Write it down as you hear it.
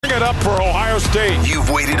it up for Ohio State. You've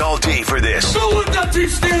waited all day for this. Don't let that team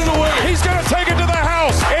stand in the way. He's going to take it to the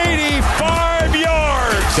house. 85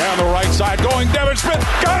 yards. Down the right side going Devin Smith.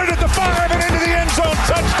 Got it at the 5 and into the end zone.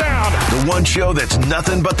 Touchdown. The one show that's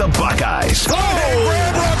nothing but the Buckeyes. Oh,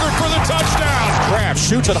 Brad Rucker for the touchdown. Kraft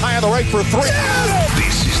shoots it high on the right for 3.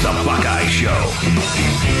 This is the Buckeye Show.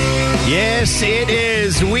 Yes, it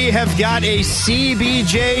is. We have got a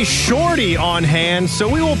CBJ-shorty on hand, so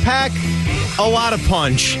we will pack a lot of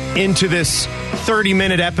punch into this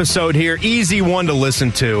 30-minute episode here. Easy one to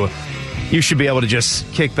listen to. You should be able to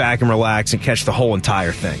just kick back and relax and catch the whole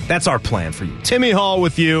entire thing. That's our plan for you. Timmy Hall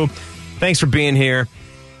with you. Thanks for being here.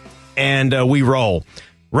 And we roll.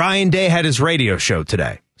 Ryan Day had his radio show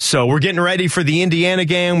today. So we're getting ready for the Indiana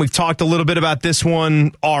game. We've talked a little bit about this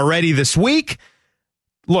one already this week.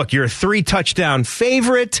 Look, you're a 3-touchdown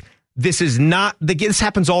favorite. This is not, this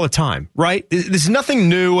happens all the time, right? This is nothing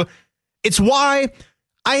new. It's why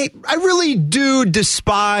I really do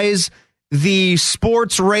despise the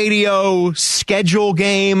sports radio schedule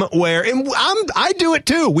game where, and I do it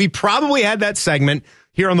too. We probably had that segment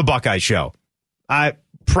here on the Buckeye Show.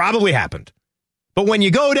 Probably happened. But when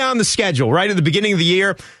you go down the schedule right at the beginning of the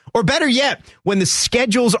year, or better yet, when the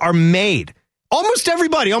schedules are made, almost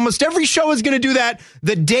every show is going to do that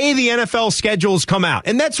the day the NFL schedules come out.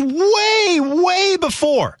 And that's way, way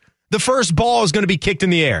before the first ball is going to be kicked in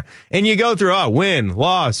the air. And you go through, win,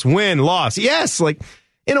 loss. Yes, like,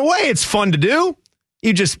 in a way, it's fun to do.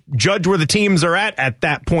 You just judge where the teams are at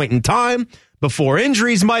that point in time, before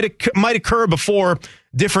injuries might occur, before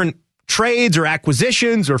different trades or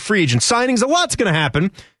acquisitions or free agent signings. A lot's going to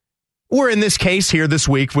happen. We're in this case here this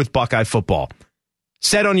week with Buckeye football.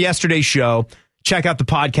 Said on yesterday's show, check out the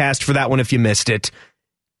podcast for that one if you missed it.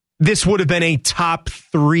 This would have been a top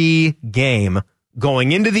 3 game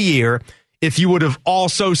going into the year if you would have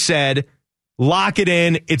also said, lock it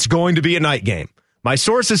in, it's going to be a night game. My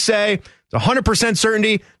sources say, it's 100%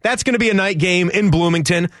 certainty, that's going to be a night game in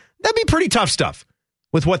Bloomington. That'd be pretty tough stuff.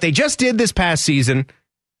 With what they just did this past season,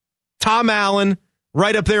 Tom Allen,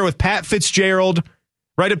 right up there with Pat Fitzgerald,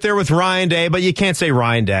 right up there with Ryan Day, but you can't say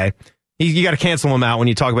Ryan Day. You got to cancel him out when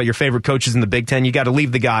you talk about your favorite coaches in the Big Ten. You got to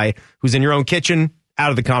leave the guy who's in your own kitchen out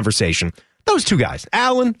of the conversation. Those two guys,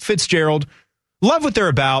 Allen, Fitzgerald, love what they're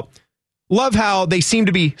about. Love how they seem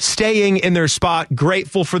to be staying in their spot.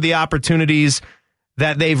 Grateful for the opportunities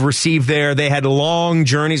that they've received there. They had long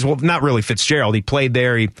journeys. Well, not really Fitzgerald. He played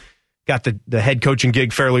there. He got the head coaching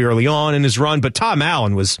gig fairly early on in his run. But Tom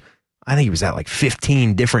Allen I think he was at like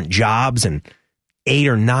 15 different jobs in 8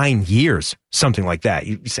 or 9 years, something like that.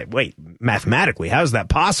 You say, wait, mathematically, how is that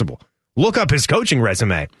possible? Look up his coaching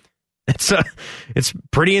resume. It's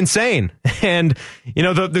pretty insane. And, you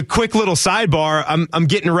know, the quick little sidebar, I'm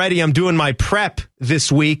getting ready. I'm doing my prep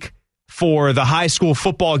this week for the high school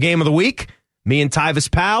football game of the week. Me and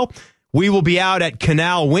Tyvis Powell, we will be out at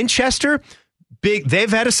Canal Winchester. They've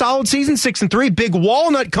had a solid season, 6-3. Big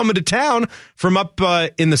Walnut coming to town from up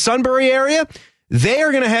in the Sunbury area. They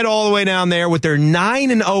are going to head all the way down there with their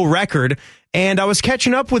 9-0 record. And I was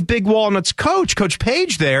catching up with Big Walnut's coach, Coach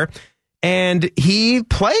Page there, and he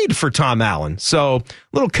played for Tom Allen. So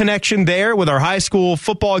little connection there with our high school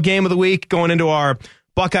football game of the week going into our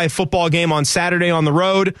Buckeye football game on Saturday on the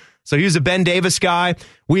road. So he was a Ben Davis guy.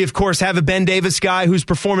 We, of course, have a Ben Davis guy who's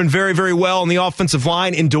performing very, very well on the offensive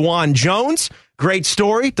line in DeJuan Jones. Great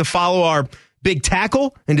story to follow our big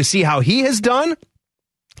tackle and to see how he has done.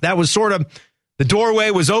 That was sort of, the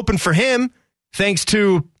doorway was open for him thanks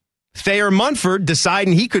to Thayer Munford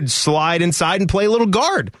deciding he could slide inside and play a little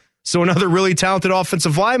guard. So another really talented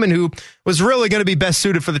offensive lineman who was really going to be best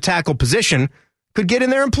suited for the tackle position could get in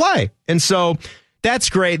there and play. And so that's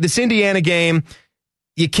great. This Indiana game,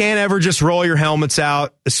 you can't ever just roll your helmets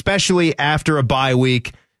out, especially after a bye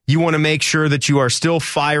week. You want to make sure that you are still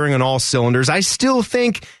firing on all cylinders. I still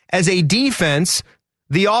think as a defense,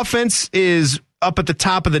 the offense is up at the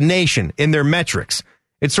top of the nation in their metrics.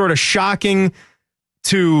 It's sort of shocking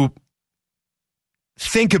to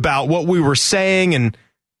think about what we were saying and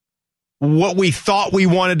what we thought we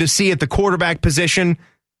wanted to see at the quarterback position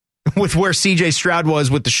with where CJ Stroud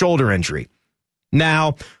was with the shoulder injury.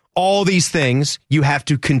 Now, all these things, you have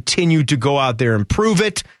to continue to go out there and prove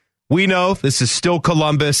it. We know this is still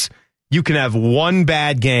Columbus. You can have one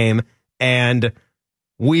bad game, and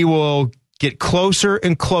we will get closer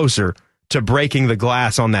and closer to breaking the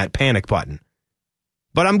glass on that panic button.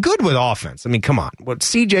 But I'm good with offense. I mean, come on. What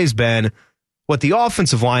CJ's been, what the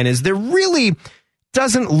offensive line is, there really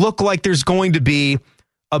doesn't look like there's going to be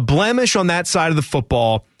a blemish on that side of the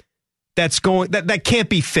football that can't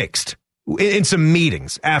be fixed in some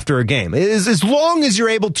meetings after a game. As long as you're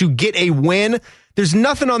able to get a win There's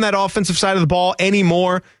nothing on that offensive side of the ball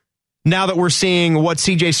anymore now that we're seeing what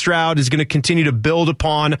C.J. Stroud is going to continue to build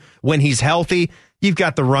upon when he's healthy. You've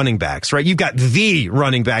got the running backs, right? You've got the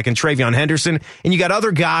running back in Travion Henderson, and you got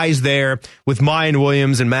other guys there with Mayan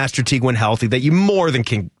Williams and Master Teague when healthy that you more than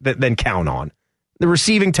count on. The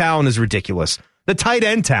receiving talent is ridiculous. The tight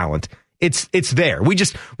end talent, it's there.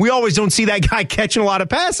 We always don't see that guy catching a lot of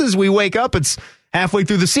passes. We wake up, it's halfway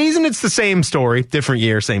through the season, it's the same story, different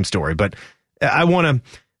year, same story. But I'm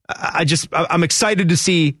excited to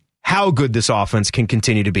see how good this offense can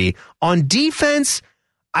continue to be. On defense,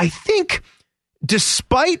 I think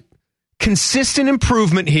despite consistent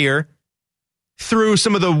improvement here through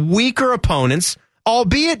some of the weaker opponents,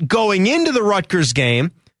 albeit going into the Rutgers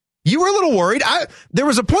game, you were a little worried. There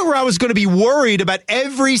was a point where I was going to be worried about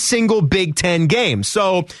every single Big Ten game.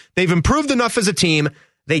 So they've improved enough as a team.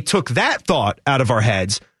 They took that thought out of our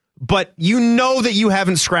heads, but you know that you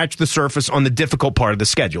haven't scratched the surface on the difficult part of the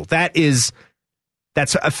schedule. That's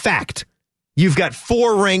a fact. You've got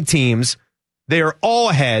 4 ranked teams. They are all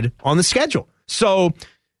ahead on the schedule. So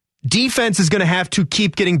defense is going to have to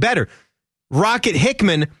keep getting better. Rocket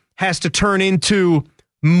Hickman has to turn into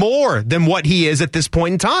more than what he is at this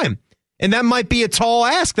point in time. And that might be a tall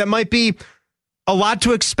ask. That might be a lot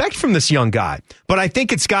to expect from this young guy. But I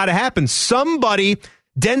think it's got to happen.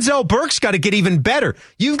 Denzel Burke's got to get even better.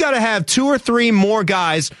 You've got to have 2 or 3 more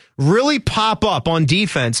guys really pop up on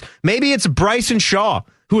defense. Maybe it's Bryson Shaw,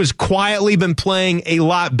 who has quietly been playing a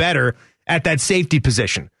lot better at that safety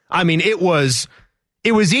position. I mean, it was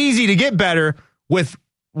easy to get better with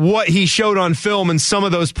what he showed on film in some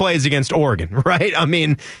of those plays against Oregon, right? I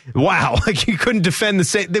mean, wow, like you couldn't defend the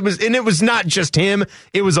same. It was not just him.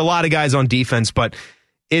 It was a lot of guys on defense, but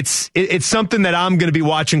it's something that I'm going to be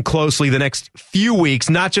watching closely the next few weeks,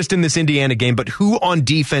 not just in this Indiana game, but who on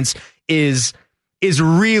defense is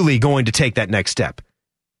really going to take that next step.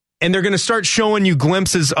 And they're going to start showing you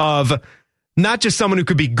glimpses of not just someone who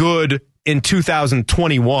could be good in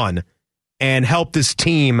 2021 and help this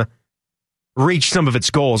team reach some of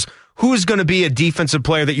its goals. Who's going to be a defensive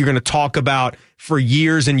player that you're going to talk about for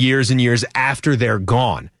years and years and years after they're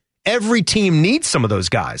gone? Every team needs some of those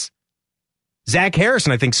guys. Zach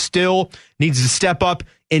Harrison, I think, still needs to step up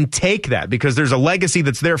and take that because there's a legacy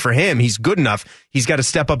that's there for him. He's good enough. He's got to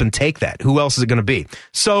step up and take that. Who else is it going to be?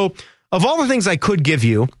 So of all the things I could give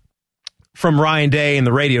you from Ryan Day and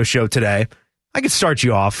the radio show today, I could start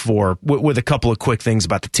you off with a couple of quick things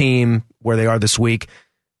about the team, where they are this week.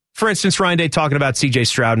 For instance, Ryan Day talking about C.J.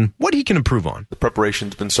 Stroud and what he can improve on. The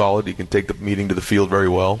preparation's been solid. He can take the meeting to the field very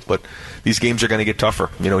well, but these games are going to get tougher.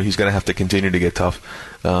 He's going to have to continue to get tough.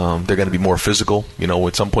 They're going to be more physical.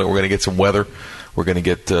 At some point we're going to get some weather. We're going to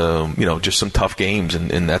get, just some tough games,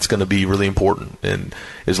 and that's going to be really important. And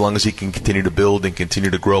as long as he can continue to build and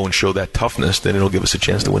continue to grow and show that toughness, then it'll give us a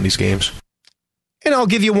chance to win these games. And I'll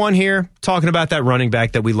give you one here, talking about that running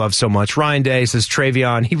back that we love so much. Ryan Day says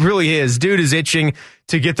Travion, he really is. Dude is itching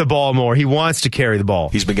to get the ball more. He wants to carry the ball.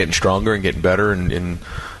 He's been getting stronger and getting better in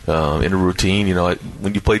a routine.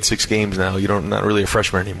 When you played 6 games now, you're not really a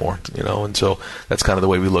freshman anymore. And so that's kind of the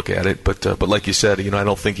way we look at it. But like you said, I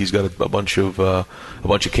don't think he's got a bunch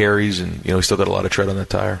of carries, and he's still got a lot of tread on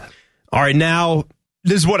that tire. All right, now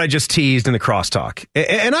this is what I just teased in the crosstalk,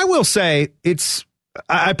 and I will say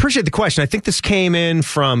I appreciate the question. I think this came in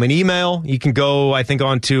from an email. You can go, I think,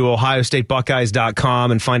 on to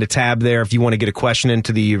OhioStateBuckeyes.com and find a tab there if you want to get a question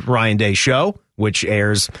into the Ryan Day Show, which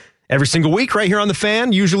airs every single week right here on The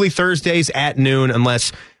Fan, usually Thursdays at noon,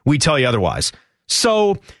 unless we tell you otherwise.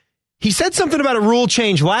 So he said something about a rule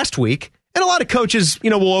change last week, and a lot of coaches,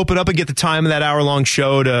 will open up and get the time of that hour-long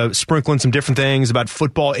show to sprinkle in some different things about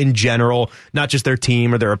football in general, not just their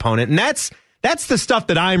team or their opponent, and that's the stuff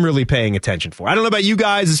that I'm really paying attention for. I don't know about you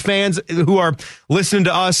guys as fans who are listening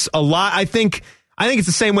to us a lot. I think it's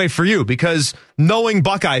the same way for you, because knowing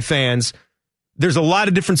Buckeye fans, there's a lot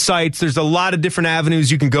of different sites. There's a lot of different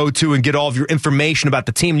avenues you can go to and get all of your information about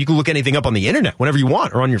the team. You can look anything up on the internet whenever you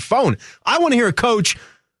want or on your phone. I want to hear a coach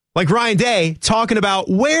like Ryan Day talking about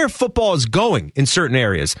where football is going in certain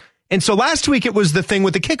areas. And so last week it was the thing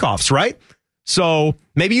with the kickoffs, right? So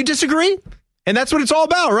maybe you disagree. And that's what it's all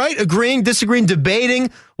about, right? Agreeing, disagreeing,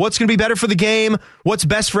 debating what's going to be better for the game, what's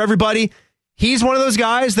best for everybody. He's one of those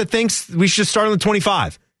guys that thinks we should start on the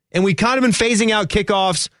 25. And we've kind of been phasing out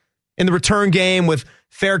kickoffs in the return game with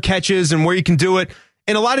fair catches and where you can do it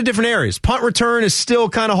in a lot of different areas. Punt return is still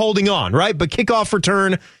kind of holding on, right? But kickoff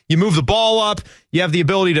return, you move the ball up, you have the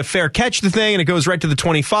ability to fair catch the thing, and it goes right to the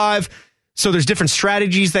 25. So there's different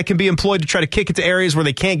strategies that can be employed to try to kick it to areas where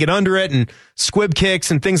they can't get under it, and squib kicks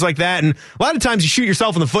and things like that. And a lot of times you shoot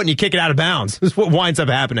yourself in the foot and you kick it out of bounds. This is what winds up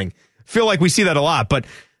happening. feel like we see that a lot. But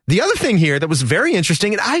the other thing here that was very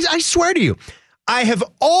interesting, and I swear to you, I have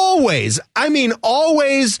always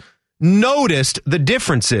noticed the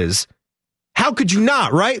differences. How could you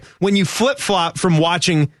not, right? When you flip-flop from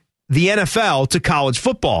watching the NFL to college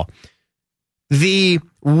football, the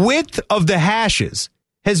width of the hashes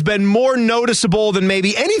has been more noticeable than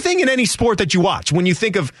maybe anything in any sport that you watch. When you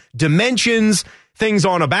think of dimensions, things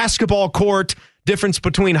on a basketball court, difference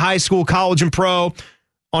between high school, college, and pro,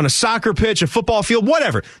 on a soccer pitch, a football field,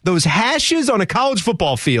 whatever. Those hashes on a college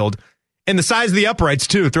football field, and the size of the uprights,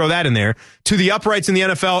 too, throw that in there, to the uprights in the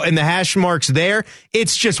NFL and the hash marks there,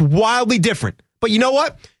 it's just wildly different. But you know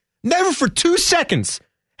what? Never for 2 seconds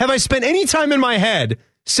have I spent any time in my head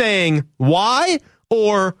saying, why,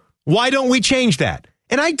 or why don't we change that?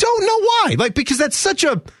 And I don't know why. Because that's such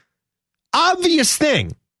a obvious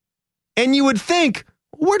thing. And you would think,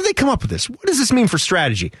 where do they come up with this? What does this mean for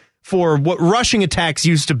strategy? For what rushing attacks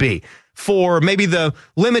used to be? For maybe the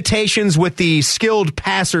limitations with the skilled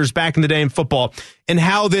passers back in the day in football, and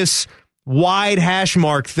how this wide hash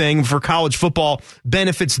mark thing for college football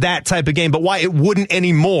benefits that type of game, but why it wouldn't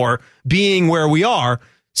anymore, being where we are,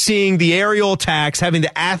 seeing the aerial attacks, having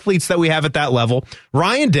the athletes that we have at that level.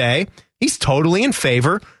 Ryan Day, he's totally in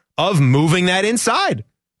favor of moving that inside,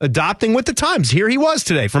 adopting with the times. Here he was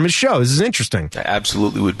today from his show. This is interesting. I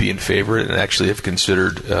absolutely would be in favor and actually have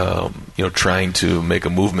considered trying to make a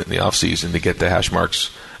movement in the offseason to get the hash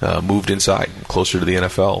marks moved inside, closer to the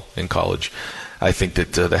NFL in college. I think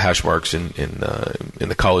that the hash marks in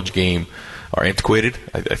the college game are antiquated.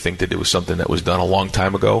 I think that it was something that was done a long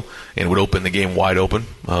time ago and would open the game wide open.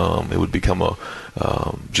 It would become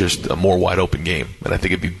just a more wide open game, and I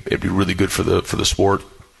think it'd be really good for the sport.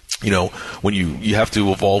 When you have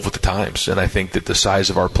to evolve with the times, and I think that the size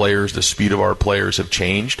of our players, the speed of our players have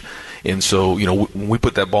changed, and so when we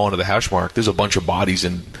put that ball into the hash mark, there's a bunch of bodies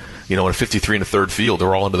in a 53 and a third field.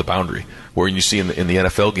 They're all into the boundary. Where you see in the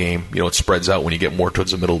NFL game, it spreads out when you get more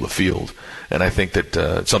towards the middle of the field, and I think that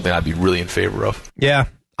it's something I'd be really in favor of. Yeah,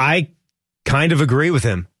 I kind of agree with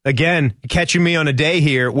him. Again, catching me on a day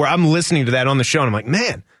here where I'm listening to that on the show, and I'm like,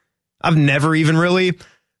 man, I've never even really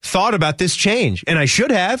thought about this change, and I should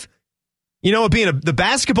have. Being the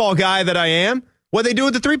basketball guy that I am, what they do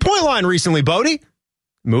with the three-point line recently, Bodie?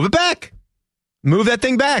 Move it back. Move that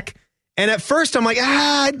thing back. And at first I'm like,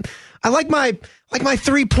 I like my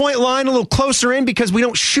three-point line a little closer in because we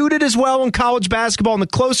don't shoot it as well in college basketball, and the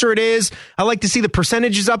closer it is, I like to see the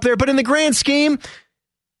percentages up there. But in the grand scheme,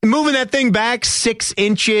 moving that thing back 6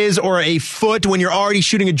 inches or a foot when you're already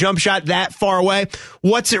shooting a jump shot that far away,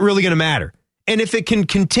 what's it really going to matter? And if it can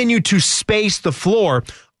continue to space the floor,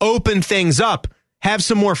 open things up, have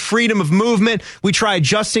some more freedom of movement. We try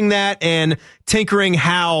adjusting that and tinkering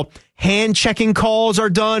how hand checking calls are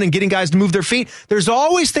done and getting guys to move their feet. There's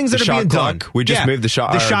always things that are being done. We just moved the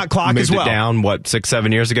shot clock as well. Moved it down,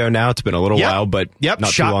 6-7 years ago now? It's been a little while, but not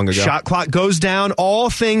too long ago. Shot clock goes down. All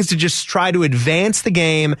things to just try to advance the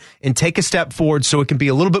game and take a step forward so it can be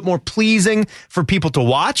a little bit more pleasing for people to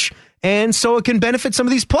watch, and so it can benefit some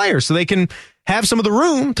of these players so they can have some of the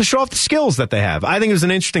room to show off the skills that they have. I think it was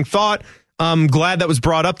an interesting thought. I'm glad that was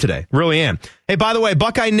brought up today. Really am. Hey, by the way,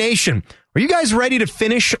 Buckeye Nation, are you guys ready to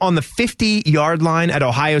finish on the 50-yard line at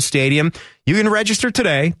Ohio Stadium? You can register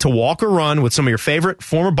today to walk or run with some of your favorite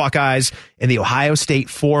former Buckeyes in the Ohio State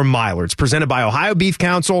 4-miler. It's presented by Ohio Beef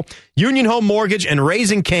Council, Union Home Mortgage, and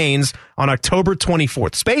Raising Cane's on October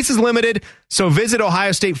 24th. Space is limited, so visit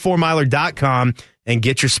OhioState4miler.com and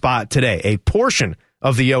get your spot today. A portion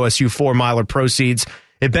of the OSU 4-miler proceeds,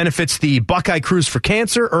 it benefits the Buckeye Cruise for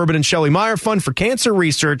Cancer, Urban and Shelley Meyer Fund for Cancer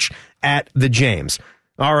Research at the James.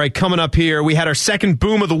 All right, coming up here, we had our second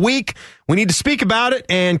boom of the week. We need to speak about it,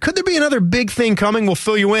 and could there be another big thing coming? We'll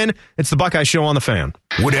fill you in. It's the Buckeye Show on the Fan.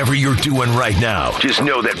 Whatever you're doing right now, just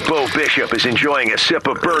know that Bo Bishop is enjoying a sip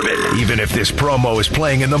of bourbon. Even if this promo is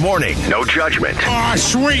playing in the morning, no judgment. Ah,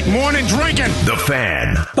 sweet morning drinking. The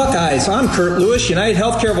Fan. Buckeyes, I'm Kurt Lewis, United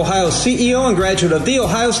Healthcare of Ohio's CEO and graduate of The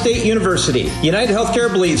Ohio State University. United Healthcare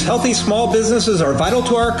believes healthy small businesses are vital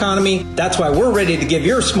to our economy. That's why we're ready to give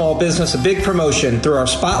your small business a big promotion through our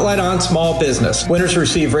Spotlight on Small Business. Winners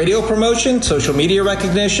receive radio promotion, social media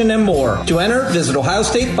recognition, and more. To enter, visit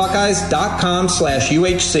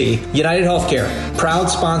ohiostatebuckeyes.com/UHC. United Healthcare, proud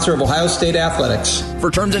sponsor of Ohio State Athletics.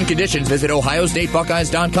 For terms and conditions, visit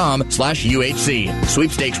ohiostatebuckeyes.com/UHC.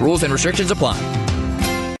 Sweepstakes rules and restrictions apply.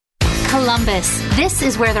 Columbus. This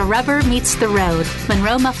is where the rubber meets the road.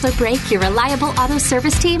 Monroe Muffler Brake, your reliable auto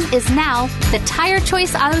service team, is now the Tire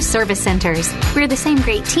Choice Auto Service Centers. We're the same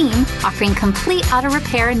great team, offering complete auto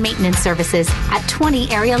repair and maintenance services at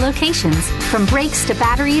 20 area locations. From brakes to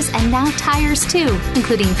batteries and now tires too,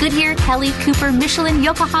 including Goodyear, Kelly, Cooper, Michelin,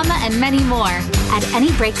 Yokohama, and many more. Add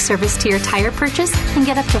any brake service to your tire purchase and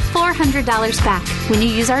get up to $400 back when you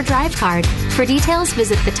use our drive card. For details,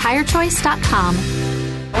 visit thetirechoice.com.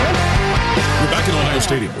 We're back at Ohio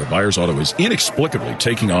Stadium, where Byers Auto is inexplicably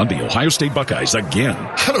taking on the Ohio State Buckeyes again.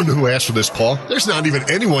 I don't know who asked for this, Paul. There's not even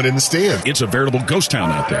anyone in the stand. It's a veritable ghost town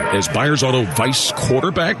out there, as Byers Auto vice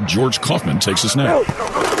quarterback George Kaufman takes a snap.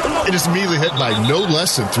 It is immediately hit by no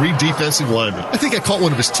less than 3 defensive linemen. I think I caught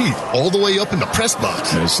one of his teeth all the way up in the press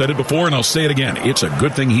box. I've said it before, and I'll say it again. It's a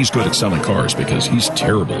good thing he's good at selling cars, because he's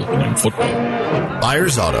terrible playing football.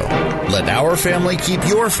 Byers Auto. Let our family keep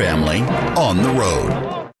your family on the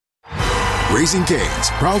road. Raising Cane's,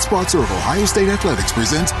 proud sponsor of Ohio State Athletics,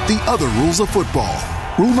 presents The Other Rules of Football.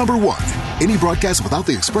 Rule number 1. Any broadcast without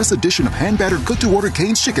the express addition of hand-battered cooked-to-order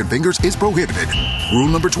Cane's chicken fingers is prohibited. Rule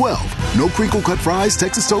number 12. No crinkle-cut fries,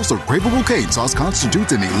 Texas toast, or craveable cane sauce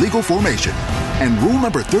constitutes an illegal formation. And rule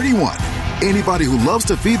number 31. Anybody who loves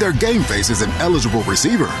to feed their game face is an eligible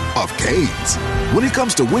receiver of Cane's. When it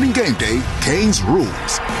comes to winning game day, Cane's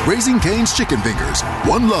rules. Raising Cane's chicken fingers.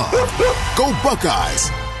 One love. Go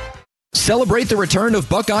Buckeyes! Celebrate the return of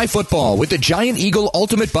Buckeye football with the Giant Eagle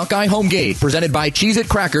Ultimate Buckeye Homegate, presented by Cheez-It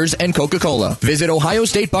Crackers and Coca-Cola. Visit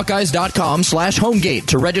ohiostatebuckeyes.com/homegate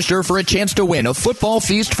to register for a chance to win a football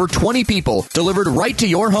feast for 20 people, delivered right to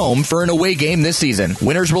your home for an away game this season.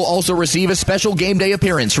 Winners will also receive a special game day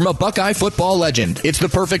appearance from a Buckeye football legend. It's the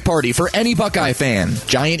perfect party for any Buckeye fan.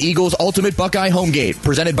 Giant Eagle's Ultimate Buckeye Homegate,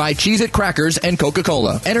 presented by Cheez-It Crackers and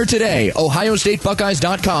Coca-Cola. Enter today,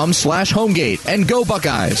 ohiostatebuckeyes.com/homegate, and go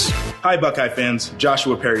Buckeyes. Hi, Buckeye fans.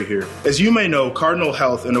 Joshua Perry here. As you may know, Cardinal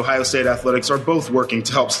Health and Ohio State Athletics are both working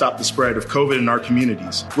to help stop the spread of COVID in our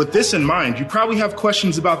communities. With this in mind, you probably have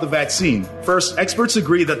questions about the vaccine. First, experts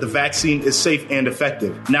agree that the vaccine is safe and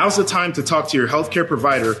effective. Now's the time to talk to your healthcare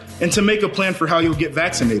provider and to make a plan for how you'll get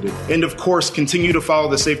vaccinated. And of course, continue to follow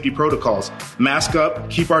the safety protocols. Mask up,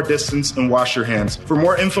 keep our distance, and wash your hands. For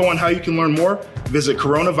more info on how you can learn more, visit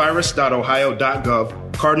coronavirus.ohio.gov.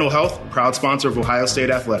 Cardinal Health, proud sponsor of Ohio State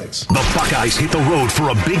Athletics. The Buckeyes hit the road for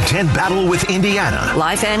a Big Ten battle with Indiana.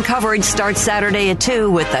 Live fan coverage starts Saturday at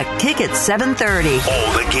 2 with the kick at 7:30.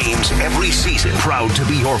 All the games every season. Proud to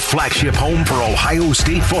be your flagship home for Ohio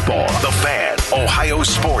State football. The Fan, Ohio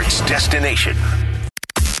sports destination.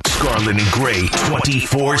 Scarlet and Gray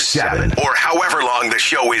 24/7. Or however long the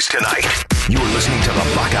show is tonight. You're listening to the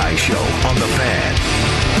Buckeye Show on The Fan.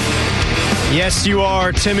 Yes, you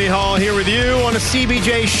are. Timmy Hall here with you on a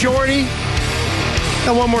CBJ-shorty.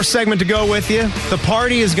 Got one more segment to go with you. The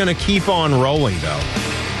party is going to keep on rolling, though.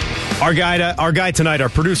 Our guy tonight, our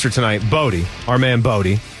producer tonight, Bodie, our man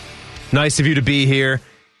Bodie. Nice of you to be here.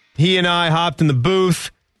 He and I hopped in the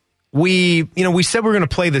booth. We said we were going to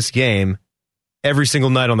play this game every single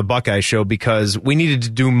night on the Buckeye Show because we needed to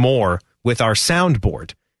do more with our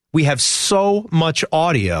soundboard. We have so much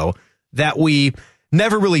audio that we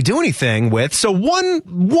never really do anything with. So one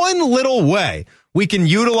little way we can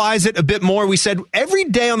utilize it a bit more, we said every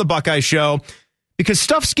day on the Buckeye Show, because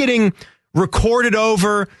stuff's getting recorded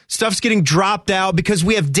over, stuff's getting dropped out, because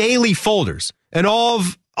we have daily folders. And all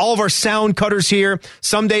of our sound cutters here,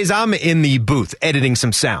 some days I'm in the booth editing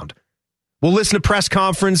some sound. We'll listen to press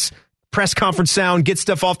conference sound, get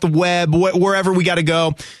stuff off the web, wherever we got to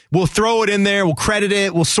go. We'll throw it in there, we'll credit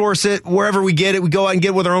it, we'll source it, wherever we get it, we go out and get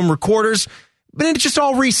it with our own recorders. But it just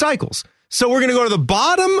all recycles. So we're going to go to the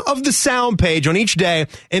bottom of the sound page on each day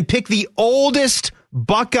and pick the oldest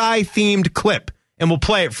Buckeye-themed clip, and we'll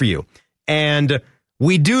play it for you. And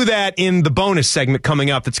we do that in the bonus segment coming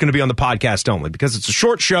up that's going to be on the podcast only, because it's a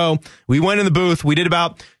short show. We went in the booth. We did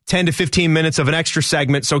about 10 to 15 minutes of an extra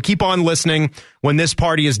segment. So keep on listening when this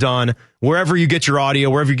party is done. Wherever you get your audio,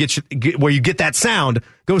 wherever you where you get that sound,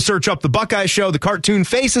 go search up the Buckeye Show. The cartoon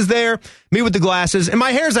face is there, me with the glasses, and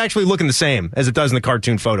my hair is actually looking the same as it does in the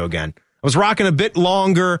cartoon photo again. I was rocking a bit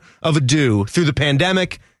longer of a do through the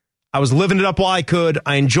pandemic. I was living it up while I could.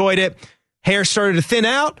 I enjoyed it. Hair started to thin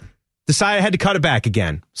out. Decided I had to cut it back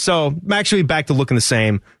again. So I'm actually back to looking the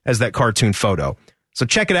same as that cartoon photo. So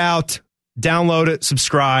check it out. Download it.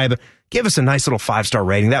 Subscribe. Give us a nice little 5-star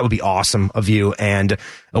rating. That would be awesome of you. And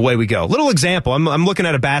away we go. Little example. I'm looking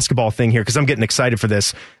at a basketball thing here because I'm getting excited for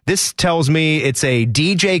this. This tells me it's a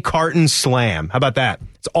DJ Carton Slam. How about that?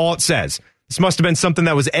 That's all it says. This must have been something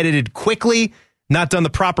that was edited quickly, not done the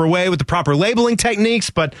proper way with the proper labeling techniques,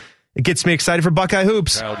 but it gets me excited for Buckeye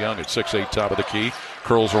hoops. Kyle Young at 6'8", top of the key.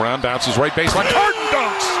 Curls around, bounces right baseline. Carton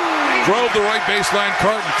dunks! Drove the right baseline.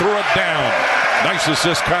 Carton threw it down. Nice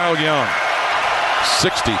assist, Kyle Young.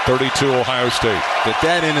 60-32 Ohio State. Did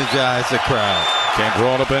that energize the crowd? Can't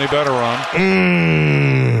draw it up any better,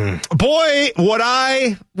 Ron. Boy, what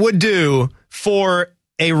I would do for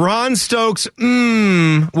a Ron Stokes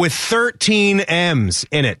with 13 M's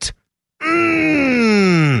in it.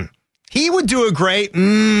 He would do a great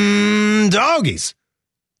doggies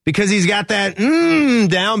because he's got that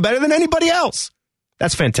down better than anybody else.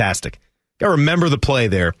 That's fantastic. Got to remember the play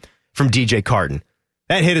there from DJ Carton.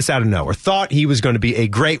 That hit us out of nowhere. Thought he was going to be a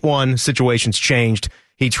great one. Situations changed.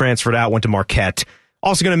 He transferred out, went to Marquette.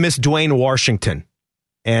 Also going to miss Dwayne Washington.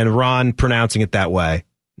 And Ron pronouncing it that way.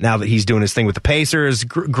 Now that he's doing his thing with the Pacers.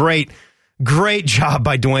 Great job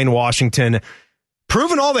by Dwayne Washington.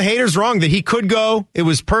 Proving all the haters wrong that he could go. It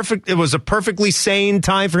was perfect. It was a perfectly sane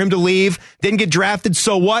time for him to leave. Didn't get drafted.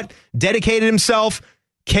 So what? Dedicated himself.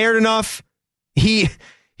 Cared enough.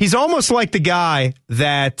 He's almost like the guy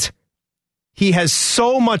that he has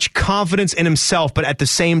so much confidence in himself, but at the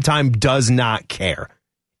same time does not care.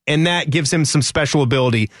 And that gives him some special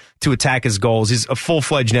ability to attack his goals. He's a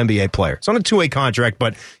full-fledged NBA player. It's on a 2-way contract,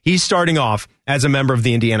 but he's starting off as a member of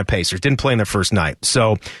the Indiana Pacers. Didn't play in their first night.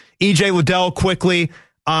 So E.J. Liddell, quickly,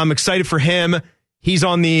 I'm excited for him. He's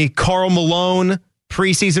on the Karl Malone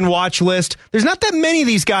preseason watch list. There's not that many of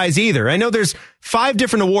these guys either. I know there's 5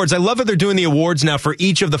 different awards. I love that they're doing the awards now for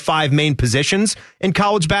each of the 5 main positions in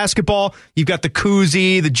college basketball. You've got the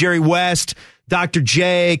Kuzi, the Jerry West, Dr.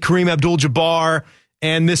 J, Kareem Abdul-Jabbar,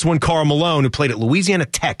 and this one, Karl Malone, who played at Louisiana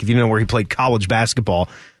Tech, if you know where he played college basketball.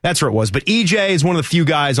 That's where it was. But EJ is one of the few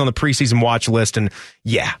guys on the preseason watch list, and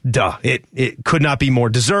yeah, it could not be more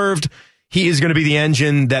deserved. He is going to be the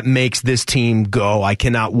engine that makes this team go. I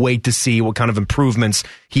cannot wait to see what kind of improvements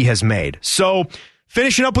he has made. So,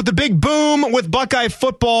 finishing up with the big boom with Buckeye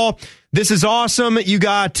football. This is awesome. You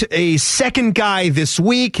got a second guy this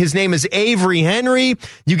week. His name is Avery Henry.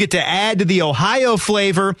 You get to add to the Ohio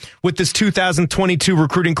flavor with this 2022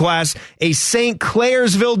 recruiting class. A St.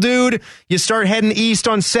 Clairsville dude. You start heading east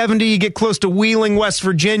on 70. You get close to Wheeling, West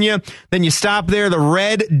Virginia. Then you stop there. The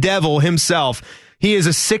Red Devil himself. He is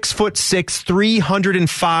a 6'6",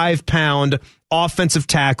 305-pound offensive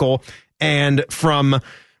tackle. And from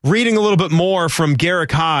reading a little bit more from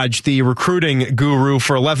Garrick Hodge, the recruiting guru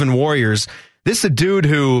for 11 Warriors, this is a dude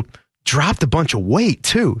who dropped a bunch of weight,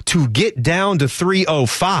 too, to get down to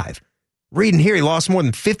 305. Reading here, he lost more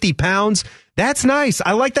than 50 pounds. That's nice.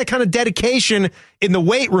 I like that kind of dedication in the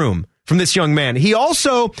weight room from this young man. He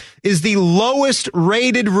also is the lowest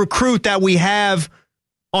rated recruit that we have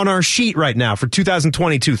on our sheet right now for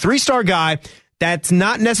 2022. 3-star guy. That's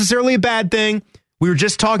not necessarily a bad thing. We were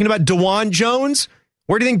just talking about DeJuan Jones.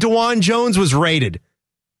 Where do you think DeJuan Jones was rated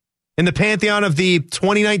in the pantheon of the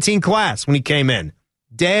 2019 class when he came in?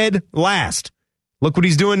 Dead last. Look what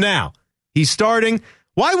he's doing now. He's starting.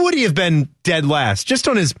 Why would he have been dead last? Just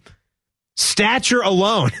on his stature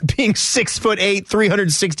alone, being 6'8",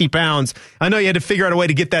 360 pounds. I know you had to figure out a way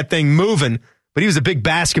to get that thing moving, but he was a big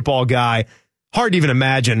basketball guy. Hard to even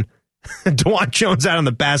imagine DeJuan Jones out on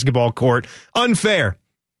the basketball court. Unfair.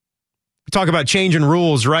 We talk about changing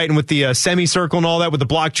rules, right? And with the semicircle and all that, with the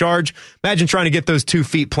block charge, imagine trying to get those 2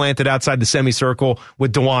 feet planted outside the semicircle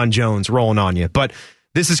with DeJuan Jones rolling on you. But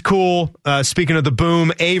this is cool. Speaking of the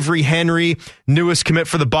boom, Avery Henry, newest commit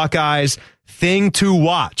for the Buckeyes. Thing to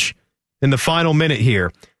watch in the final minute here.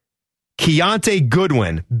 Keontae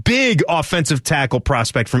Goodwin, big offensive tackle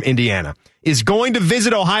prospect from Indiana, is going to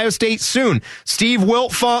visit Ohio State soon. Steve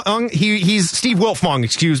Wiltfong,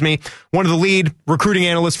 one of the lead recruiting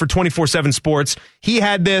analysts for 24/7 Sports. He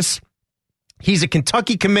had this. He's a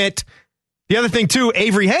Kentucky commit. The other thing, too,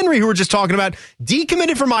 Avery Henry, who we're just talking about,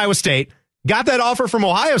 decommitted from Iowa State, got that offer from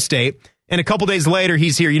Ohio State, and a couple days later,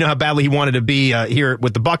 he's here. You know how badly he wanted to be here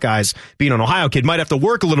with the Buckeyes, being an Ohio kid. Might have to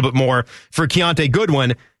work a little bit more for Keontae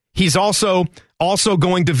Goodwin. He's also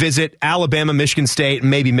going to visit Alabama, Michigan State,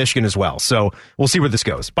 and maybe Michigan as well. So we'll see where this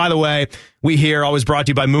goes. By the way, we here always brought to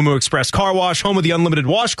you by Moo Express Car Wash, home of the Unlimited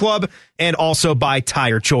Wash Club, and also by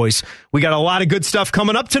Tire Choice. We got a lot of good stuff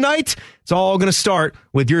coming up tonight. It's all going to start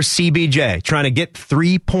with your CBJ trying to get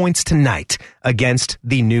 3 points tonight against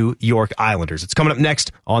the New York Islanders. It's coming up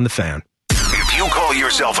next on The Fan. If you call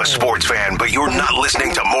yourself a sports fan, but you're not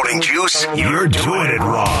listening to Morning Juice, you're doing it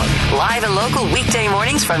wrong. Live and local weekday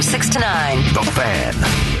mornings from 6 to 9. The Fan.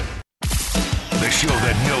 The show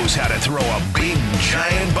that knows how to throw a big,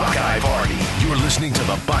 giant Buckeye party. You're listening to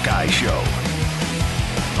The Buckeye Show.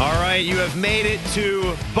 All right, you have made it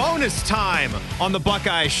to bonus time on The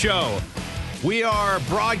Buckeye Show. We are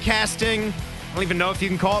broadcasting. I don't even know if you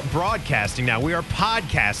can call it broadcasting now. We are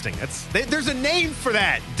podcasting. There's a name for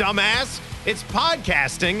that, dumbass. It's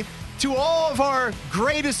podcasting to all of our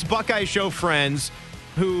greatest Buckeye Show friends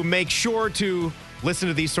who make sure to listen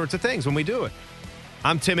to these sorts of things when we do it.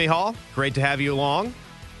 I'm Timmy Hall. Great to have you along.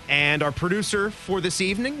 And our producer for this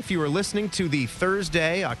evening, if you were listening to the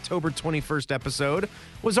Thursday, October 21st episode,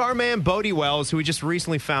 was our man Bodie Wells, who we just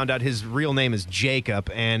recently found out his real name is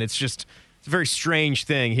Jacob. And it's a very strange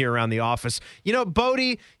thing here around the office. You know,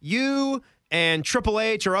 Bodie, you and Triple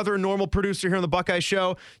H, our other normal producer here on the Buckeye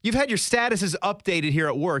Show, you've had your statuses updated here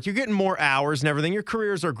at work. You're getting more hours and everything. Your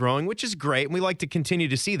careers are growing, which is great, and we like to continue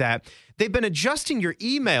to see that. They've been adjusting your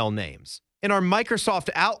email names in our Microsoft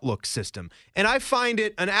Outlook system, and I find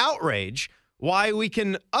it an outrage why we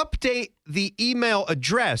can update the email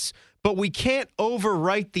address, but we can't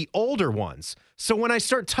overwrite the older ones. So when I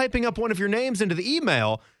start typing up one of your names into the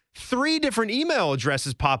email, 3 different email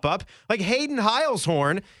addresses pop up, like Hayden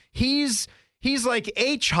Heilshorn. He's like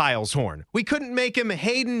H. Heilshorn. We couldn't make him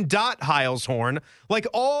Hayden.Heilshorn like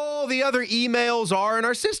all the other emails are in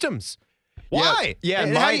our systems. Why?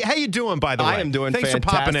 Yeah. How you doing, by the way? I am doing Thanks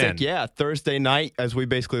fantastic. for popping in. Yeah, Thursday night, as we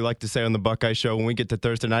basically like to say on the Buckeye Show, when we get to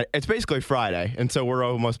Thursday night, it's basically Friday, and so we're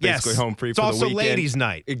almost basically home free for the weekend. It's also ladies'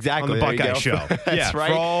 night. Exactly. On the Buckeye Show. That's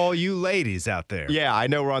right. For all you ladies out there. Yeah, I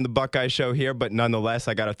know we're on the Buckeye Show here, but nonetheless,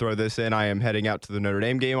 I got to throw this in. I am heading out to the Notre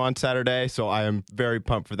Dame game on Saturday, so I am very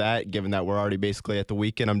pumped for that, given that we're already basically at the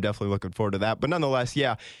weekend. I'm definitely looking forward to that. But nonetheless,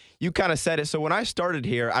 yeah. You kind of said it. So when I started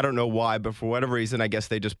here, I don't know why, but for whatever reason, I guess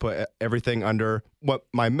they just put everything under what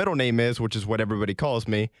my middle name is, which is what everybody calls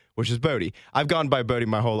me, which is Bodie. I've gone by Bodie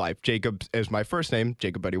my whole life. Jacob is my first name.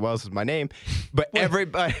 Jacob Bodie Wells is my name. But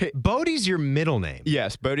everybody... Bodie's your middle name?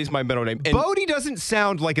 Yes, Bodie's my middle name. And Bodie doesn't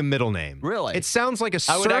sound like a middle name. Really? It sounds like a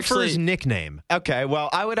surfer's nickname. Okay, well,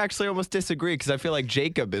 I would actually almost disagree because I feel like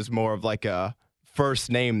Jacob is more of like a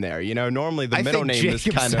first name there. You know, normally the middle name is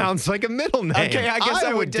kind of... sounds like a middle name. Okay, I guess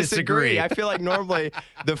I would disagree. I I feel like normally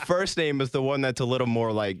the first name is the one that's a little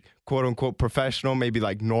more like quote unquote professional, maybe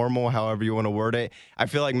like normal, however you want to word it. I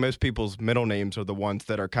feel like most people's middle names are the ones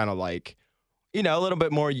that are kind of like, you know, a little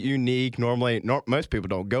bit more unique. Normally, most people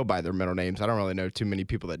don't go by their middle names. I don't really know too many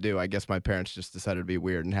people that do. I guess my parents just decided to be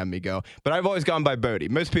weird and have me go. But I've always gone by Bodie.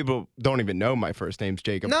 Most people don't even know my first name's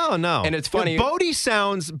Jacob. No. And it's funny. Bodie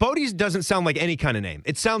doesn't sound like any kind of name.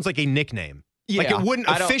 It sounds like a nickname. Yeah, like it wouldn't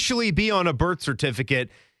officially be on a birth certificate.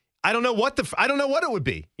 I don't know what it would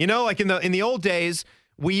be. You know, like in the old days,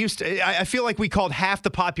 we used to, I feel like we called half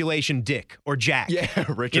the population Dick or Jack. Yeah,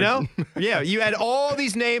 Richard. You know? Yeah, you had all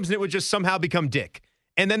these names and it would just somehow become Dick.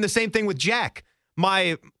 And then the same thing with Jack.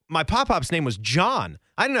 My pop-pop's name was John.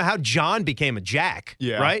 I don't know how John became a Jack,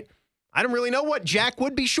 right? I don't really know what Jack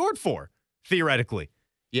would be short for, theoretically.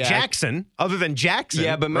 Yeah. Jackson, other than Jackson.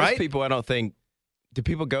 Yeah, but most right? people, I don't think, do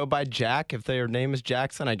people go by Jack if their name is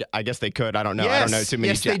Jackson? I guess they could. I don't know. Yes. I don't know too many.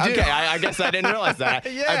 Yes, they do. Okay, I guess I didn't realize that.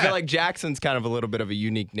 Yeah. I feel like Jackson's kind of a little bit of a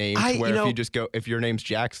unique name. If your name's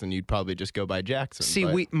Jackson, you'd probably just go by Jackson.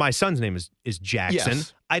 See, my son's name is Jackson.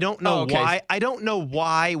 Yes. I don't know why. I don't know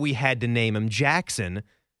why we had to name him Jackson,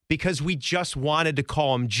 because we just wanted to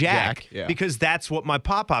call him Jack. Because that's what my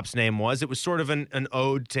pop-pop's name was. It was sort of an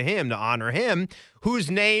ode to him, to honor him, whose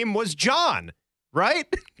name was John. Right?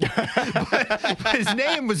 But his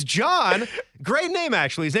name was John. Great name,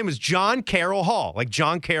 actually. His name was John Carroll Hall. Like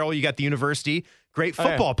John Carroll, you got the university. Great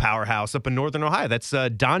football powerhouse up in Northern Ohio. That's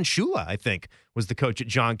Don Shula, I think, was the coach at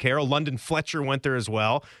John Carroll. London Fletcher went there as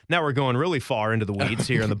well. Now we're going really far into the weeds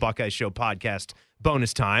here on the Buckeye Show podcast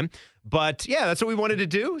bonus time. But, yeah, that's what we wanted to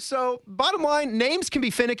do. So, bottom line, names can be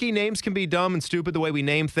finicky. Names can be dumb and stupid, the way we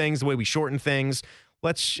name things, the way we shorten things.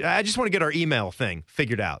 I just want to get our email thing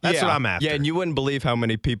figured out. That's what I'm after. Yeah, and you wouldn't believe how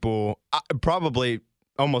many people, probably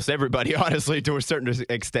almost everybody, honestly, to a certain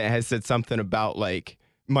extent, has said something about like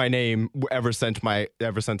my name ever since my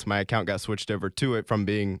account got switched over to it from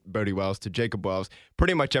being Bodie Wells to Jacob Wells.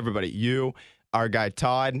 Pretty much everybody. You, our guy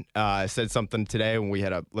Todd, said something today when we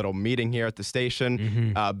had a little meeting here at the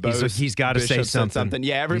station. He's got to say something.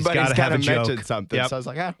 Yeah, everybody's kind of mentioned something. Yep. So I was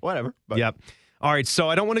like, whatever. But. Yep. All right, so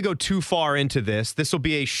I don't want to go too far into this. This will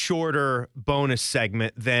be a shorter bonus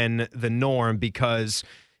segment than the norm because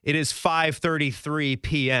it is 5:33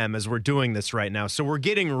 p.m. as we're doing this right now. So we're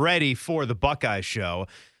getting ready for the Buckeye Show.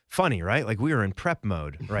 Funny, right? Like we are in prep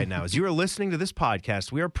mode right now. As you are listening to this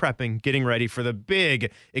podcast, we are prepping, getting ready for the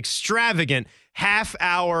big, extravagant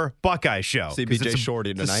half-hour Buckeye Show.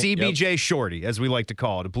 CBJ-shorty tonight. The CBJ-shorty, as we like to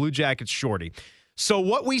call it, a Blue Jackets shorty. So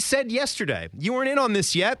what we said yesterday, you weren't in on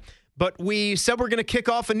this yet, But we said we're going to kick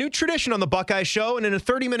off a new tradition on the Buckeye Show, and in a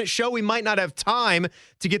 30-minute show, we might not have time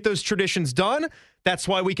to get those traditions done. That's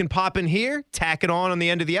why we can pop in here, tack it on the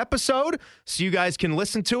end of the episode, so you guys can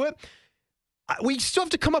listen to it. We still have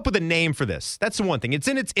to come up with a name for this. That's the one thing. It's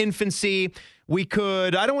in its infancy. I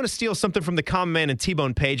don't want to steal something from the Common Man and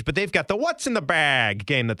T-Bone page, but they've got the What's in the Bag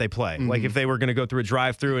game that they play. Mm-hmm. Like if they were going to go through a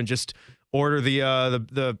drive-thru and just order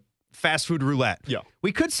the fast food roulette. Yeah.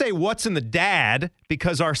 We could say What's in the Dad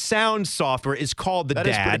because our sound software is called the Dad. That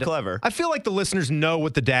is pretty clever. I feel like the listeners know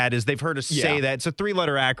what the Dad is. They've heard us say that. It's a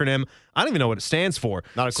 3-letter acronym. I don't even know what it stands for.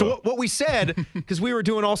 Not a clue. So what we said, because we were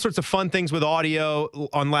doing all sorts of fun things with audio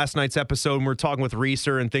on last night's episode, and we were talking with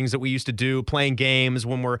Reeser and things that we used to do, playing games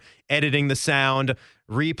when we're editing the sound,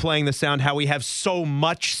 replaying the sound, how we have so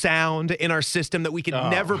much sound in our system that we could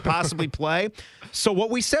never possibly play. So what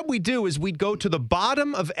we said we'd do is we'd go to the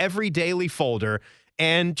bottom of every daily folder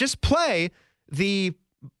and just play the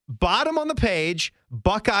bottom on the page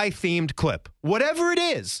Buckeye-themed clip, whatever it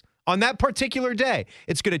is on that particular day.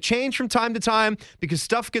 It's going to change from time to time because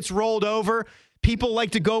stuff gets rolled over. People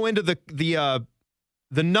like to go into the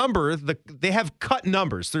number. They have cut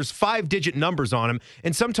numbers. There's 5-digit numbers on them.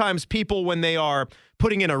 And sometimes people, when they are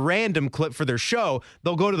putting in a random clip for their show,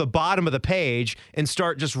 they'll go to the bottom of the page and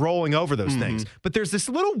start just rolling over those things. But there's this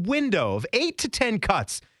little window of 8 to 10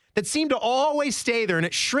 cuts that seem to always stay there, and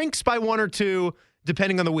it shrinks by 1 or 2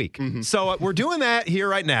 depending on the week. So we're doing that here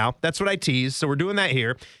right now. That's what I teased. So we're doing that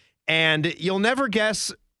here. And you'll never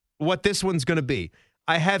guess what this one's going to be.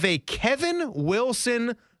 I have a Kevin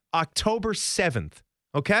Wilson October 7th.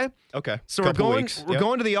 Okay? Okay. So we're going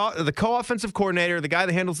to the co-offensive coordinator, the guy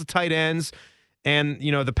that handles the tight ends and,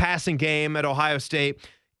 the passing game at Ohio State.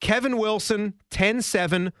 Kevin Wilson,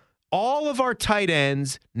 10-7. All of our tight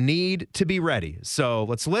ends need to be ready. So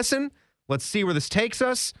let's listen. Let's see where this takes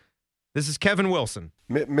us. This is Kevin Wilson.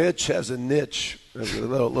 Mitch has a niche, a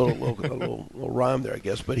little rhyme there, I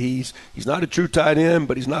guess. But he's not a true tight end,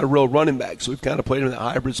 but he's not a real running back. So we've kind of played him in that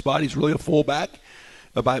hybrid spot. He's really a fullback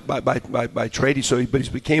by trade. But he's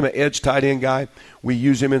became an edge tight end guy. We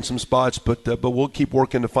use him in some spots, but we'll keep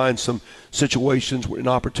working to find some situations and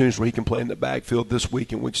opportunities where he can play in the backfield this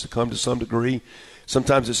week in which to come to some degree.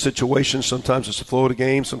 Sometimes it's situations, sometimes it's the flow of the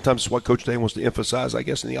game, sometimes it's what Coach Day wants to emphasize, I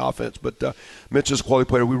guess, in the offense. But Mitch is a quality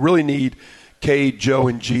player. We really need Cade, Joe,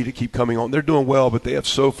 and G to keep coming on. They're doing well, but they have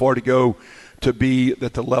so far to go to be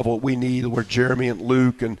at the level we need, where Jeremy and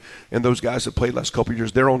Luke and those guys that played last couple of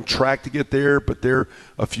years, they're on track to get there, but they're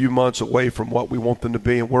a few months away from what we want them to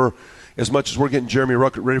be. And we're, as much as we're getting Jeremy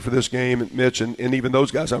Ruckert ready for this game, and Mitch, and even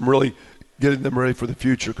those guys, I'm really getting them ready for the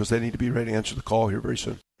future because they need to be ready to answer the call here very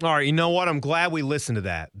soon. All right, you know what? I'm glad we listened to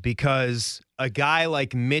that because a guy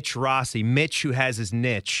like Mitch Rossi, Mitch who has his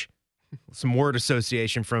niche, some word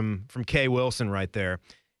association from Kay Wilson right there.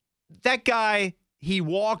 That guy, he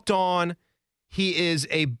walked on. He is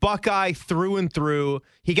a Buckeye through and through.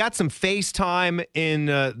 He got some FaceTime in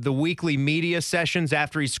the weekly media sessions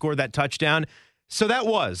after he scored that touchdown. So that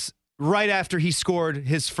was right after he scored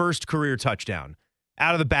his first career touchdown.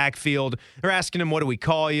 Out of the backfield. They're asking him, what do we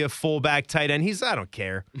call you? Fullback, tight end. I don't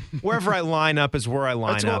care. Wherever I line up is where I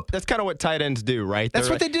line up. That's kind of what tight ends do, right? That's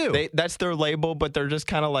what they do. That's their label, but they're just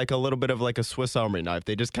kind of like a little bit of like a Swiss Army knife.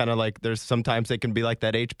 They just kind of like, there's sometimes they can be like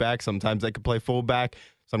that H-back. Sometimes they can play fullback.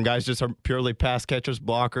 Some guys just are purely pass catchers,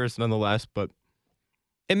 blockers, nonetheless.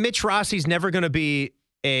 And Mitch Rossi's never going to be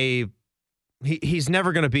He's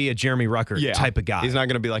never going to be a Jeremy Ruckert type of guy. He's not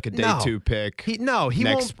going to be like a day 2 pick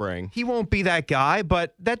next spring. He won't be that guy,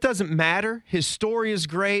 but that doesn't matter. His story is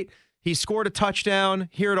great. He scored a touchdown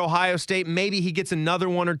here at Ohio State. Maybe he gets another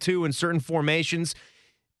 1 or 2 in certain formations.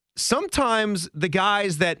 Sometimes the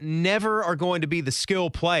guys that never are going to be the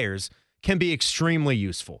skill players can be extremely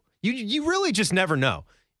useful. You really just never know.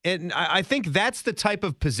 And I think that's the type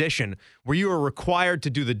of position where you are required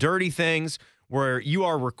to do the dirty things, where you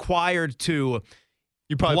are required to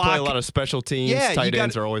You probably play a lot of special teams. Yeah, Tight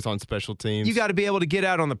ends are always on special teams. You got to be able to get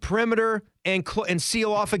out on the perimeter and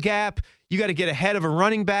seal off a gap. You got to get ahead of a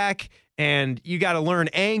running back, and you got to learn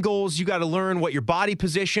angles. You got to learn what your body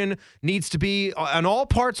position needs to be on all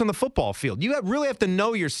parts on the football field. You really have to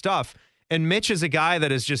know your stuff. And Mitch is a guy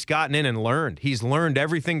that has just gotten in and learned. He's learned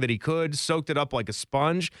everything that he could, soaked it up like a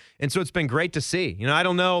sponge. And so it's been great to see. You know, I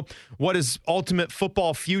don't know what his ultimate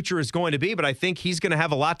football future is going to be, but I think he's going to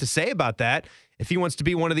have a lot to say about that. If he wants to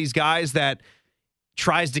be one of these guys that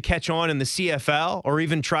tries to catch on in the CFL or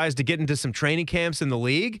even tries to get into some training camps in the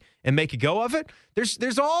league and make a go of it, there's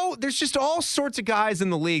just all sorts of guys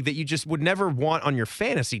in the league that you just would never want on your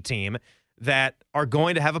fantasy team that are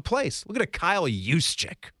going to have a place. Look at a Kyle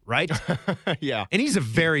Juszczyk, right? Yeah. And he's a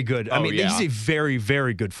very good, he's a very,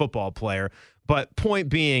 very good football player. But point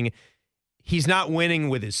being, he's not winning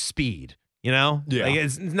with his speed, Yeah. Like,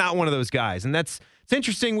 it's not one of those guys. And it's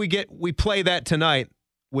interesting we play that tonight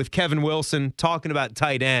with Kevin Wilson talking about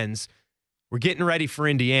tight ends. We're getting ready for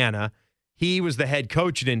Indiana. He was the head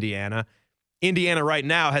coach at Indiana. Indiana right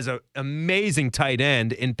now has an amazing tight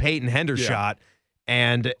end in Peyton Hendershot. Yeah.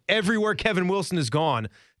 And everywhere Kevin Wilson has gone,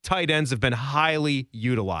 tight ends have been highly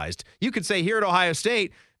utilized. You could say here at Ohio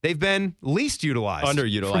State, they've been least utilized.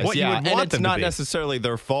 Underutilized, and it's not necessarily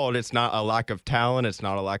their fault. It's not a lack of talent. It's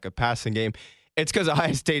not a lack of passing game. It's because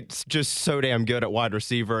Ohio State's just so damn good at wide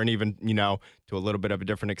receiver and even, to a little bit of a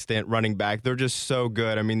different extent, running back. They're just so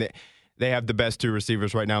good. I mean, they have the best two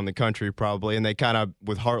receivers right now in the country probably, and they kind of,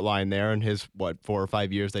 with Hartline there and his, 4 or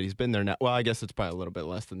 5 years that he's been there now. Well, I guess it's probably a little bit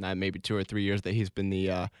less than that, maybe 2 or 3 years that he's been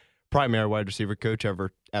the primary wide receiver coach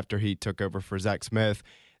after he took over for Zach Smith.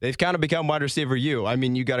 They've kind of become wide receiver U. I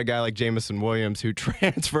mean, you got a guy like Jamison Williams who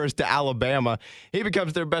transfers to Alabama. He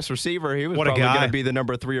becomes their best receiver. He was probably going to be the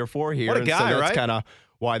number 3 or 4 here. What a guy, so that's right? kind of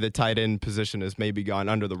why the tight end position has maybe gone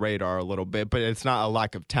under the radar a little bit, but it's not a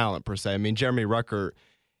lack of talent per se. I mean, Jeremy Ruckert,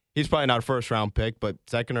 he's probably not a first-round pick, but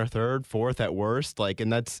second or third, fourth at worst.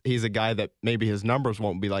 And he's a guy that maybe his numbers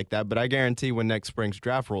won't be like that, but I guarantee when next spring's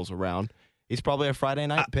draft rolls around, he's probably a Friday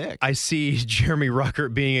night pick. I see Jeremy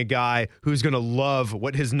Ruckert being a guy who's going to love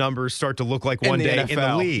what his numbers start to look like one day NFL. in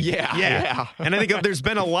the league. Yeah. And I think there's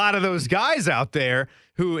been a lot of those guys out there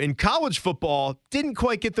who in college football didn't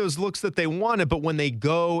quite get those looks that they wanted, but when they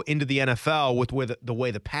go into the NFL with the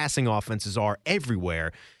way the passing offenses are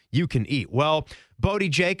everywhere, you can eat. Well, Bodie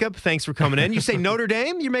Jacob, thanks for coming in. You say Notre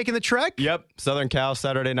Dame? You're making the trek? Yep. Southern Cal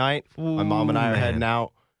Saturday night. My mom and I are heading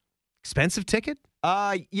out. Expensive ticket?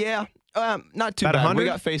 Yeah. Not too About bad. 100? We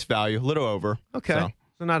got face value, a little over. Okay.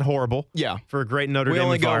 So not horrible. Yeah. For a great Notre Dame We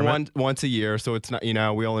only environment. go once a year, so it's not, we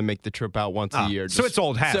only make the trip out once a year. So it's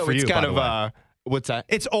old hat for you, So it's kind by the way. What's that?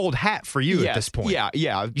 It's old hat for you at this point. Yeah.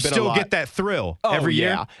 You still get that thrill every year?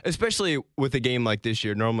 Yeah. Especially with a game like this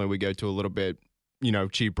year. Normally we go to a little bit,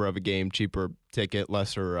 cheaper of a game, cheaper ticket,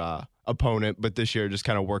 lesser opponent. But this year it just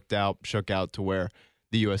kind of shook out to where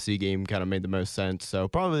the USC game kind of made the most sense. So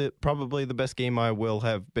probably the best game I will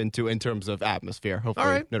have been to in terms of atmosphere.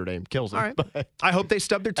 Hopefully Notre Dame kills them. All right. I hope they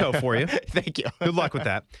stub their toe for you. Thank you. Good luck with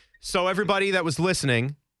that. So everybody that was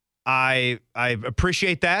listening, I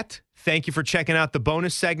appreciate that. Thank you for checking out the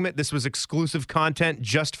bonus segment. This was exclusive content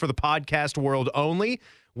just for the podcast world only.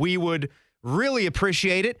 We would really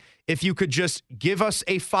appreciate it if you could just give us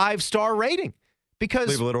a 5-star rating. Because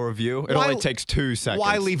leave a little review. It only takes 2 seconds.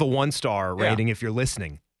 Why leave a 1-star rating if you're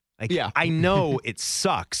listening? I know it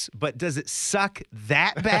sucks, but does it suck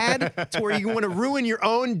that bad to where you want to ruin your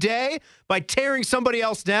own day by tearing somebody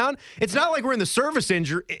else down? It's not like we're in the service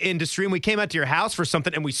industry and we came out to your house for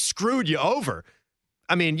something and we screwed you over.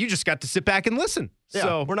 I mean, you just got to sit back and listen. Yeah,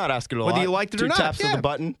 so we're not asking a lot. Whether you liked it or not. 2 taps of the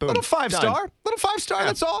button. Boom. Little 5-star. Done. Little 5-star,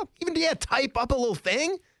 that's all. Even type up a little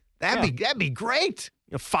thing. That'd be great.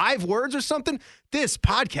 5 words or something. This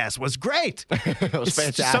podcast was great. It was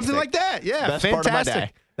fantastic. Something like that. Yeah, Best fantastic. part of my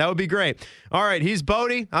day. That would be great. All right, he's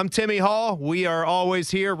Bodie. I'm Timmy Hall. We are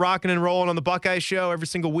always here rocking and rolling on the Buckeye Show every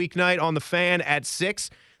single weeknight on The Fan at 6.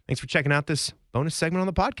 Thanks for checking out this bonus segment on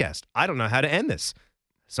the podcast. I don't know how to end this,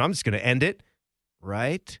 so I'm just going to end it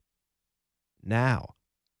right now.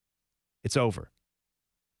 It's over.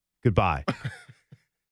 Goodbye.